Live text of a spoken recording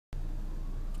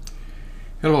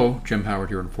Hello, Jim Howard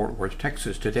here in Fort Worth,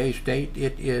 Texas. Today's date,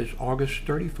 it is August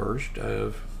 31st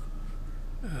of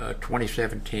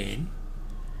 2017.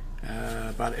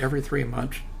 About every 3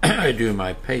 months I do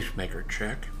my pacemaker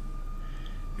check,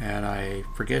 and I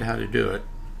forget how to do it.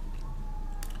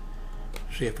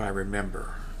 See if I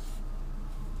remember.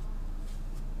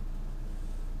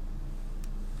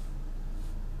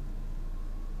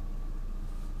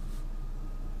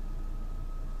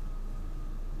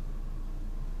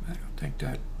 I don't think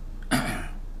that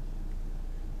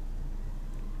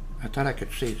I thought I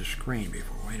could see the screen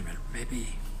before. Wait a minute, maybe.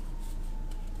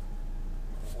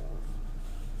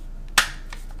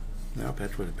 Nope,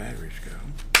 that's where the batteries go.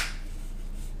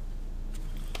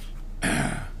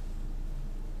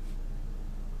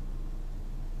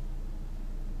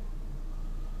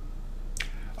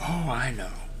 Oh, I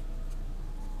know.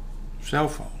 Cell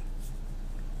phone.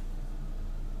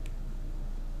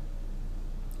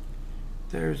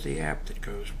 There's the app that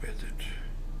goes with it.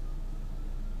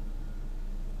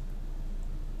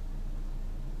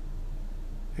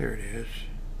 Here it is.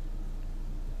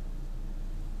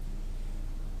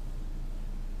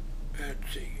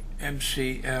 Let's see.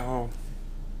 MCL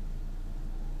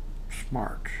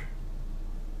Smart.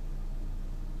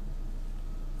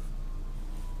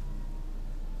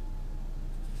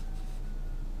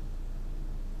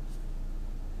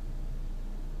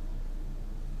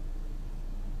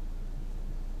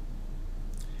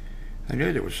 I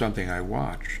knew there was something I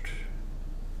watched.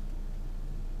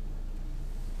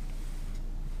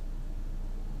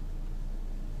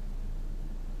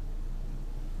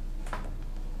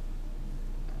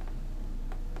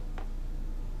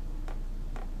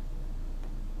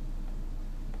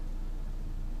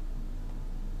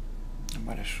 I'm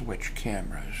going to switch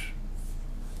cameras.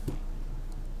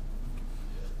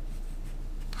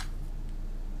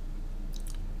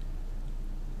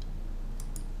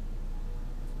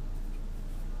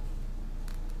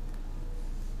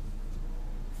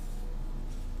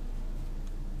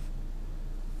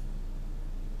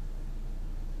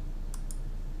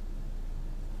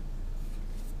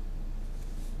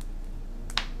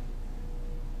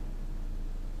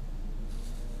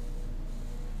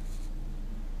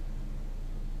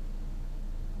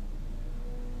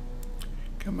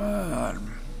 Come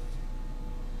on.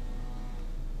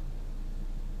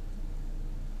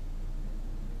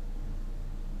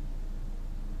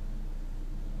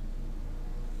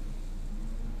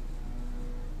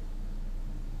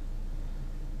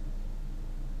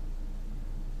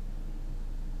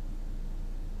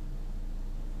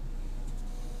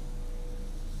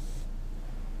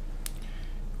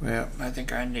 Well, I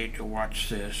think I need to watch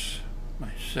this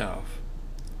myself.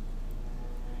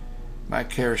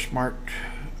 MyCare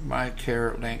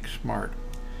Link Smart.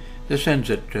 This sends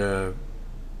it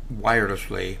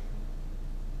wirelessly,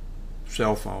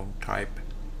 cell phone type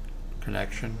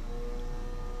connection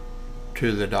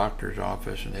to the doctor's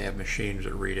office, and they have machines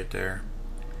that read it there.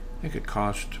 I think it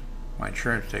cost, my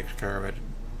insurance takes care of it,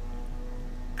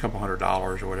 a couple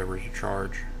 $100 or whatever is the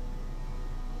charge.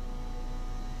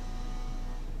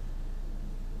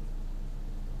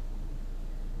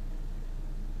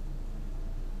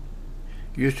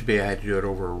 Used to be I had to do it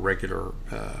over a regular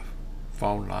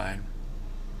phone line.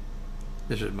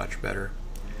 This is much better.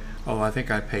 Oh, I think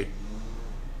I paid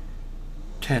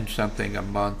 10 something a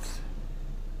month.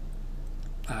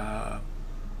 And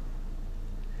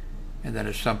then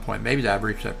at some point, maybe I've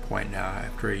reached that point now,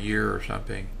 after a year or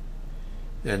something,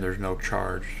 then there's no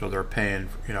charge. So they're paying,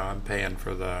 I'm paying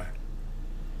for the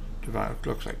device. It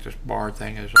looks like this bar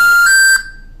thing is all.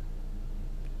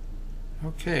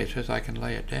 Okay, it says I can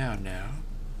lay it down now.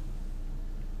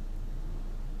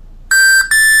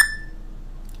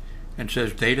 And it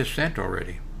says data sent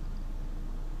already.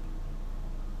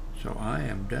 So I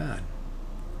am done.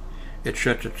 It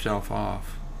shuts itself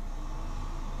off.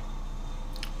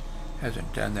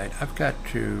 Hasn't done that. I've got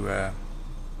to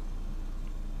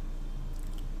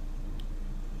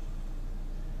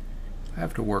I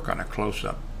have to work on a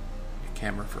close-up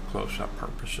camera for close-up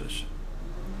purposes.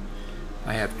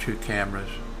 I have 2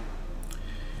 cameras.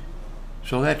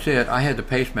 So that's it. I had the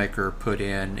pacemaker put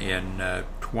in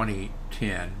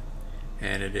 2010,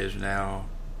 and it is now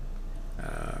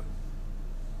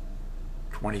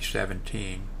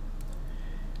 2017.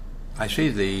 I see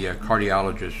the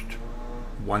cardiologist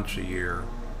once a year,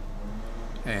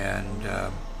 and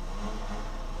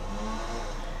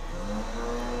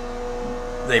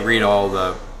they read all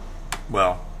the,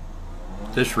 well,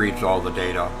 this reads all the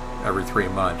data every 3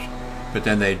 months. But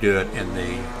then they do it in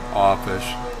the office,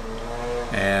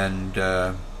 and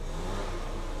they'll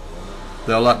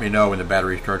let me know when the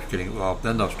battery starts getting low.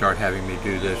 Then they'll start having me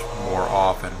do this more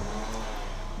often.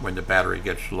 when the battery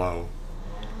gets low.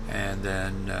 And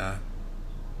then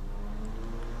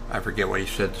I forget what he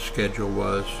said the schedule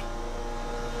was.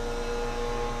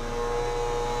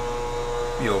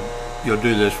 You'll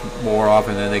do this more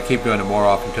often, and they keep doing it more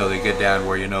often until they get down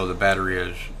where the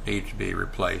battery needs to be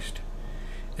replaced.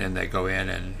 Then they go in,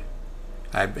 and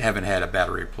I haven't had a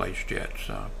battery replaced yet,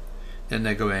 so then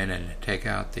they go in and take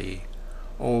out the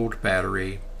old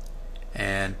battery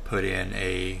and put in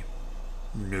a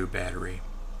new battery.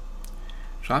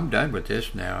 So I'm done with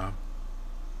this now.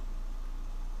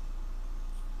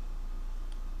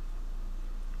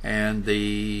 And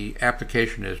the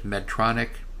application is Medtronic,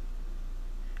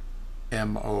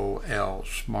 MOL,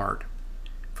 Smart,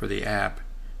 for the app,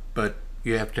 but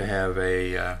you have to have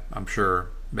a, I'm sure,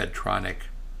 Medtronic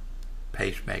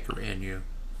pacemaker in you.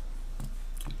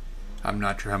 I'm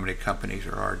not sure how many companies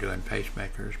there are doing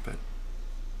pacemakers, but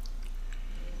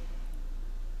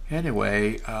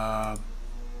anyway,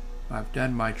 I've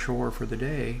done my chore for the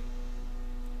day.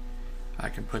 I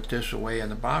can put this away in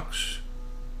the box.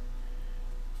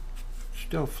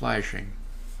 Still flashing.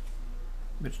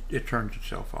 It turns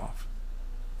itself off.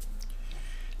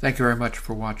 Thank you very much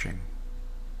for watching.